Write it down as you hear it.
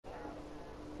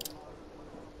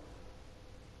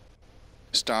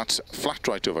Starts flat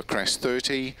right over crest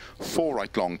 30, 4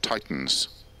 right long tightens.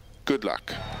 Good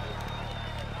luck.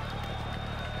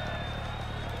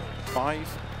 5,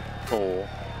 4,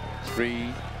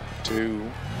 3, 2, 1,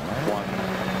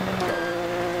 go.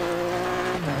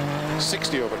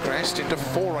 60 over crest, into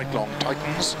 4 right long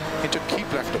tightens, into keep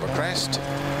left over crest.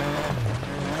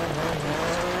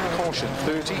 Caution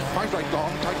 30, 5 right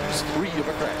long tightens, 3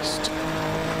 over crest.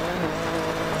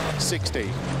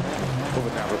 60 over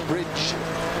narrow bridge,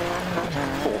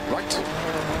 4 right,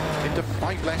 into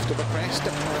 5 left over crest,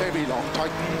 very long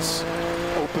tightens,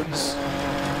 opens,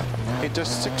 into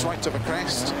 6 right over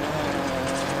crest,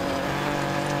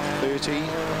 30,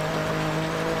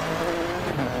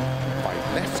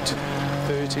 5 left,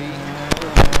 30,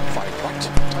 5 right,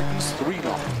 tightens, 3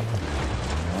 long,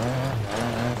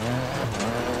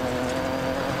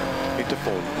 into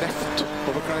 4 left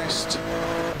over crest,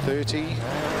 30,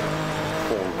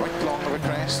 4 right long over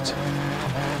crest,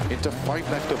 into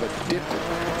 5 left over dip,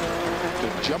 to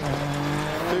jump,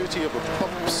 30 over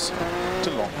bumps, to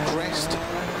long crest,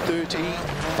 30,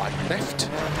 5 left,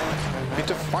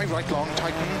 into 5 right long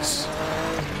tightens,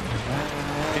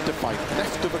 into 5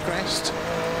 left over crest,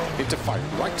 into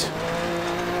 5 right,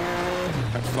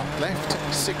 and flat left,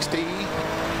 60,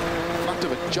 flat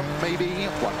of a jump maybe,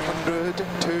 100,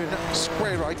 turn,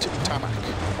 square right, tarmac.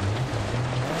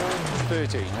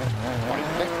 30, 5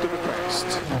 left of a crest,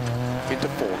 into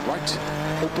 4 right,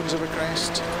 opens of a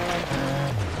crest,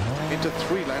 into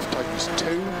 3 left, tightens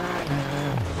 2,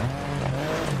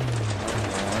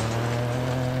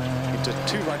 into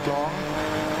 2 right long,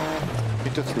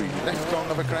 into 3 left long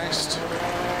of a crest,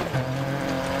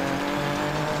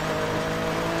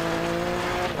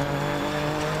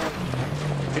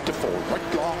 into 4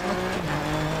 right long,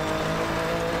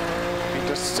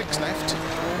 into 6 left,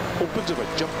 opens of a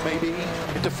jump maybe,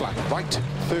 into flat right,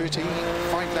 30,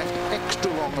 5 left,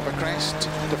 extra long of a crest,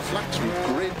 to flat through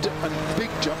grid, and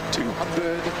big jump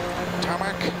 200,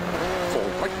 tarmac, 4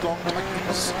 right long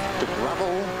tightens, to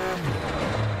gravel,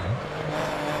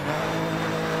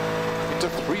 into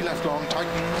 3 left long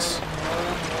tightens,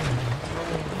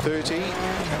 30,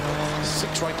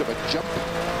 6 right of a jump,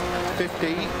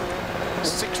 50,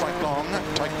 6 right long,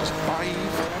 tightens 5,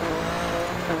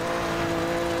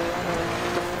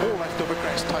 4 left over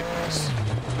crest, tightens,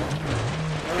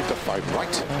 into 5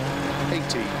 right,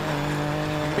 80,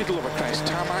 middle of a crest,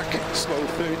 tarmac, slow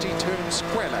 30, turn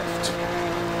square left,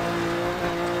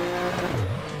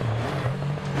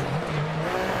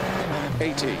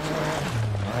 80,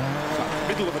 flat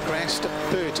middle of a crest,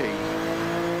 30,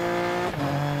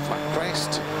 flat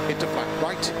crest, into flat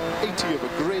right, 80 over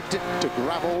grid, to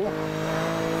gravel,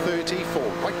 30, 4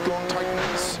 right long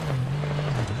tightens,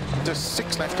 into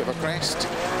 6 left of a crest,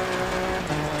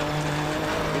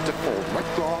 into 4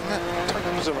 right long,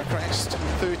 tightens of a crest,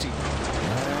 30,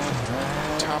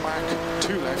 tarmac,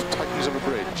 2 left, tightens of a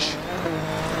bridge,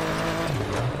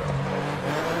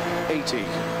 80,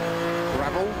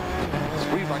 gravel,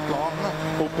 3 right long,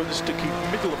 opens to keep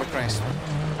middle of a crest,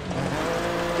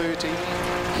 30,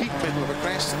 keep middle of a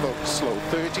crest, slow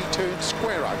 30, turn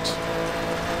square out,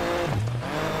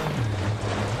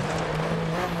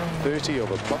 30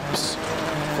 over bumps,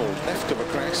 4 left of a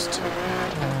crest,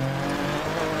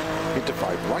 into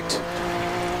 5 right,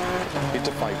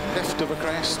 into 5 left of a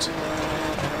crest,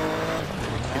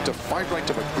 into 5 right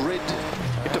of a grid,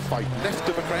 into 5 left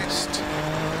of a crest,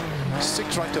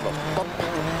 6 right of a bump,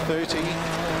 30,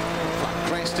 flat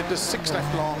crest into 6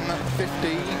 left long,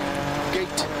 50,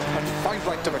 gate, and 5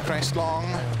 right of a crest long,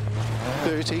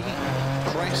 30,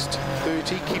 crest,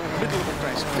 30, keep middle of a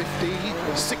crest, 50,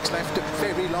 6 left,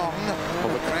 very long,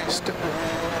 of a crest,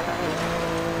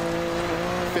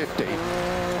 50,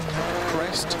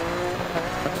 crest,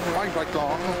 and 5 right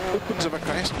long, opens of a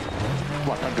crest,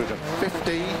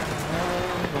 150,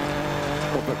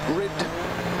 over grid,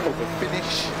 over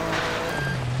finish,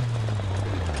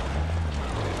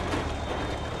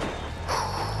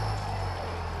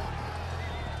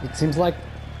 it seems like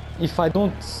if I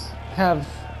don't have,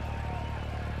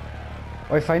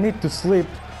 or if I need to sleep,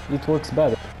 it works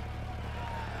better,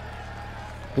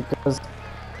 because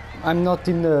I'm not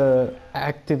in the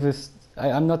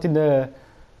I'm not in the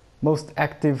most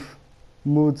active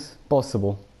mood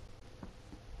possible,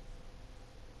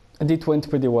 and it went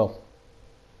pretty well.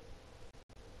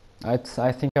 I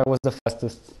think I was the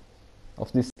fastest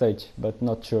of this stage, but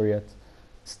not sure yet.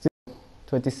 Still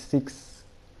 26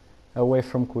 away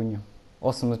from Cunha.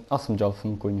 Awesome job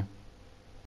from Cunha.